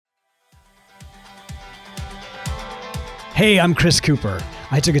Hey, I'm Chris Cooper.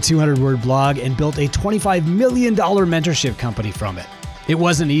 I took a 200-word blog and built a $25 million mentorship company from it. It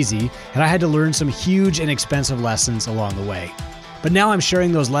wasn't easy, and I had to learn some huge and expensive lessons along the way. But now I'm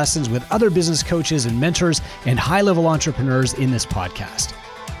sharing those lessons with other business coaches and mentors and high-level entrepreneurs in this podcast.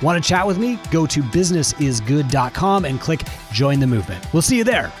 Want to chat with me? Go to businessisgood.com and click Join the Movement. We'll see you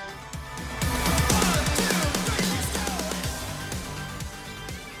there.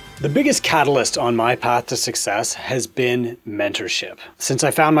 The biggest catalyst on my path to success has been mentorship. Since I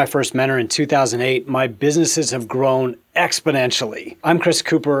found my first mentor in 2008, my businesses have grown exponentially. I'm Chris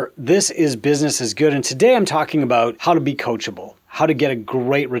Cooper. This is Business is Good, and today I'm talking about how to be coachable, how to get a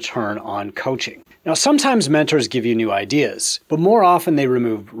great return on coaching. Now, sometimes mentors give you new ideas, but more often they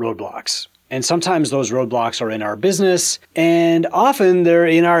remove roadblocks. And sometimes those roadblocks are in our business, and often they're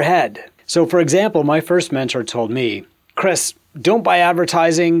in our head. So, for example, my first mentor told me, Chris, don't buy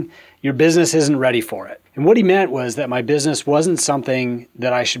advertising. Your business isn't ready for it. And what he meant was that my business wasn't something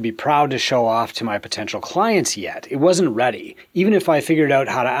that I should be proud to show off to my potential clients yet. It wasn't ready. Even if I figured out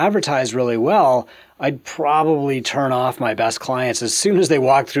how to advertise really well, I'd probably turn off my best clients as soon as they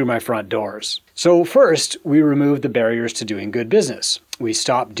walked through my front doors. So first, we removed the barriers to doing good business. We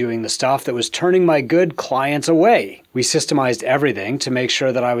stopped doing the stuff that was turning my good clients away. We systemized everything to make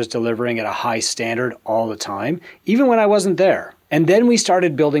sure that I was delivering at a high standard all the time, even when I wasn't there. And then we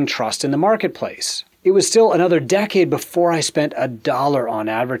started building trust in the marketplace. It was still another decade before I spent $1 on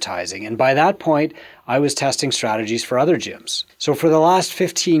advertising. And by that point, I was testing strategies for other gyms. So for the last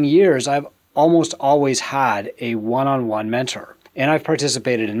 15 years, I've almost always had a one-on-one mentor. And I've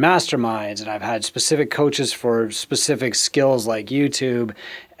participated in masterminds, and I've had specific coaches for specific skills like YouTube.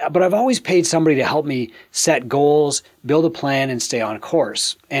 But I've always paid somebody to help me set goals, build a plan, and stay on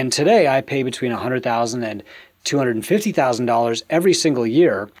course. And today I pay between $100,000 and $250,000 every single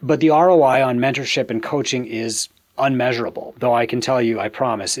year. But the ROI on mentorship and coaching is unmeasurable, though I can tell you, I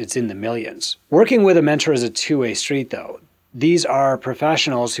promise, it's in the millions. Working with a mentor is a two-way street, though. These are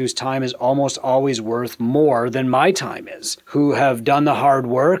professionals whose time is almost always worth more than my time is, who have done the hard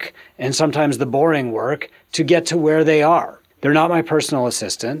work and sometimes the boring work to get to where they are. They're not my personal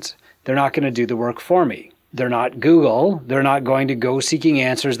assistant. They're not going to do the work for me. They're not Google. They're not going to go seeking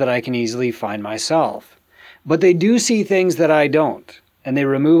answers that I can easily find myself. But they do see things that I don't, and they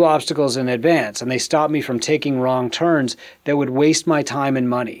remove obstacles in advance, and they stop me from taking wrong turns that would waste my time and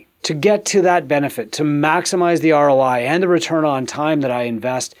money. To get to that benefit, to maximize the ROI and the return on time that I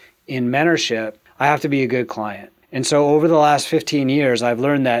invest in mentorship, I have to be a good client. And so over the last 15 years, I've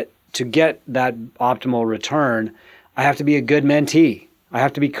learned that to get that optimal return, I have to be a good mentee. I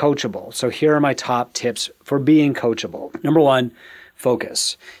have to be coachable. So here are my top tips for being coachable. Number one,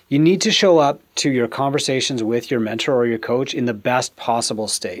 focus. You need to show up to your conversations with your mentor or your coach in the best possible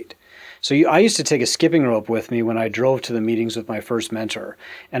state. So I used to take a skipping rope with me when I drove to the meetings with my first mentor,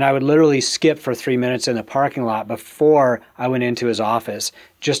 and I would literally skip for 3 minutes in the parking lot before I went into his office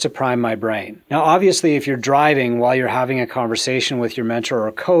just to prime my brain. Now, obviously, if you're driving while you're having a conversation with your mentor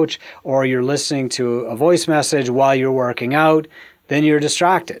or coach, or you're listening to a voice message while you're working out, then you're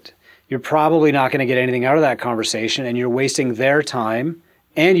distracted. You're probably not going to get anything out of that conversation, and you're wasting their time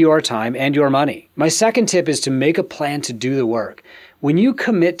and your money. My second tip is to make a plan to do the work. When you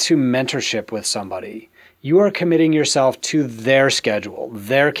commit to mentorship with somebody, you are committing yourself to their schedule,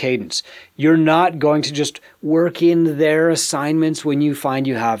 their cadence. You're not going to just work in their assignments when you find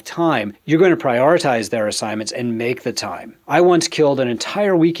you have time. You're going to prioritize their assignments and make the time. I once killed an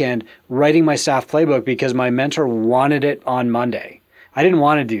entire weekend writing my staff playbook because my mentor wanted it on Monday. I didn't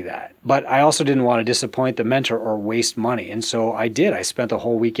want to do that, but I also didn't want to disappoint the mentor or waste money. And so I did. I spent the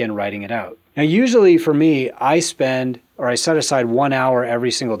whole weekend writing it out. Now, usually for me, I set aside 1 hour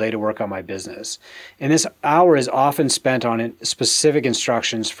every single day to work on my business. And this hour is often spent on specific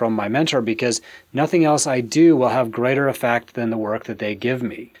instructions from my mentor because nothing else I do will have greater effect than the work that they give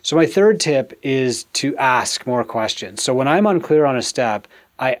me. So my third tip is to ask more questions. So when I'm unclear on a step,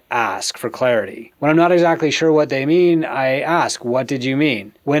 I ask for clarity. When I'm not exactly sure what they mean, I ask, what did you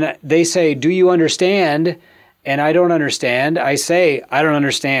mean? When they say, do you understand? And I don't understand, I say, I don't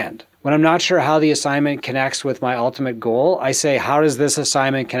understand. When I'm not sure how the assignment connects with my ultimate goal, I say, how does this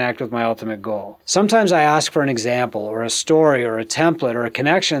assignment connect with my ultimate goal? Sometimes I ask for an example or a story or a template or a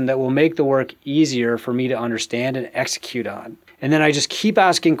connection that will make the work easier for me to understand and execute on. And then I just keep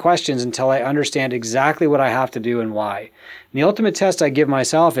asking questions until I understand exactly what I have to do and why. And the ultimate test I give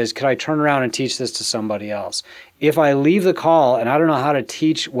myself is, could I turn around and teach this to somebody else? If I leave the call and I don't know how to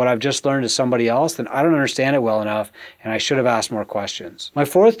teach what I've just learned to somebody else, then I don't understand it well enough and I should have asked more questions. My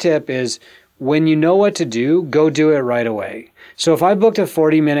fourth tip is, when you know what to do, go do it right away. So if I booked a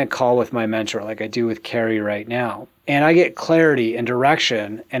 40-minute call with my mentor, like I do with Carrie right now, and I get clarity and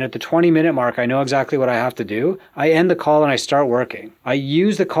direction, and at the 20-minute mark, I know exactly what I have to do, I end the call and I start working. I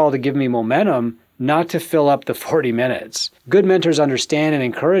use the call to give me momentum, not to fill up the 40 minutes. Good mentors understand and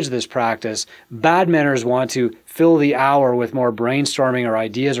encourage this practice. Bad mentors want to fill the hour with more brainstorming or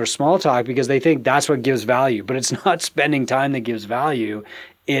ideas or small talk because they think that's what gives value. But it's not spending time that gives value.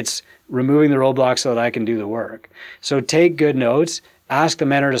 It's removing the roadblocks so that I can do the work. So take good notes. Ask the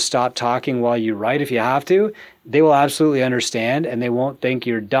mentor to stop talking while you write if you have to. They will absolutely understand and they won't think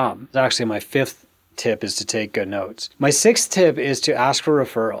you're dumb. It's actually my 5th tip is to take good notes. My 6th tip is to ask for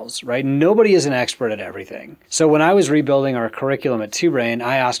referrals, right? Nobody is an expert at everything. So when I was rebuilding our curriculum at Two Brain,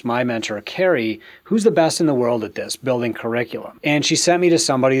 I asked my mentor, Carrie, who's the best in the world at this, building curriculum? And she sent me to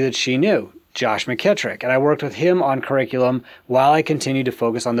somebody that she knew, Josh McKittrick, and I worked with him on curriculum while I continued to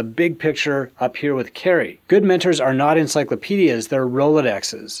focus on the big picture up here with Carrie. Good mentors are not encyclopedias, they're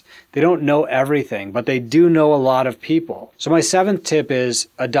Rolodexes. They don't know everything, but they do know a lot of people. So my 7th tip is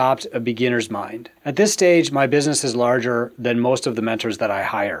adopt a beginner's mind. At this stage, my business is larger than most of the mentors that I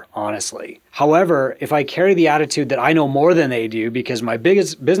hire, honestly. However, if I carry the attitude that I know more than they do because my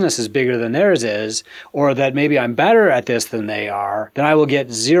biggest business is bigger than theirs is, or that maybe I'm better at this than they are, then I will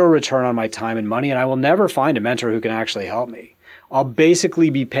get zero return on my time and money, and I will never find a mentor who can actually help me. I'll basically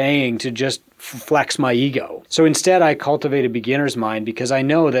be paying to just flex my ego. So instead, I cultivate a beginner's mind because I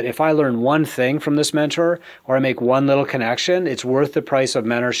know that if I learn one thing from this mentor or I make one little connection, it's worth the price of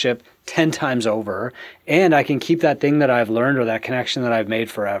mentorship 10 times over, and I can keep that thing that I've learned or that connection that I've made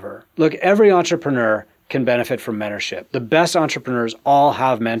forever. Look, every entrepreneur can benefit from mentorship. The best entrepreneurs all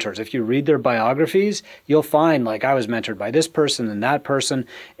have mentors. If you read their biographies, you'll find like I was mentored by this person and that person.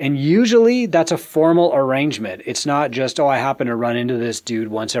 And usually that's a formal arrangement. It's not just, oh, I happen to run into this dude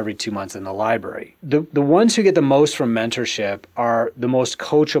once every 2 months in the library. The ones who get the most from mentorship are the most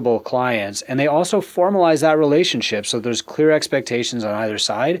coachable clients. And they also formalize that relationship. So there's clear expectations on either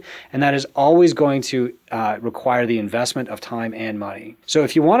side. And that is always going to require the investment of time and money. So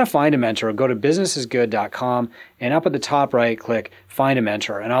if you want to find a mentor, go to businessisgood.com and up at the top right, click Find a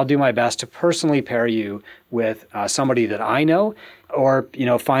Mentor. And I'll do my best to personally pair you with somebody that I know or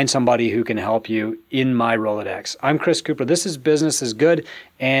find somebody who can help you in my Rolodex. I'm Chris Cooper. This is Business is Good.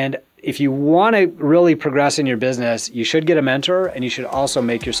 And if you want to really progress in your business, you should get a mentor and you should also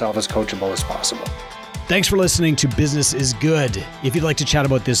make yourself as coachable as possible. Thanks for listening to Business is Good. If you'd like to chat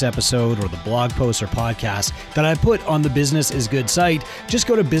about this episode or the blog post or podcast that I put on the Business is Good site, just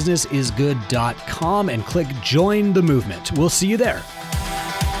go to businessisgood.com and click Join the Movement. We'll see you there.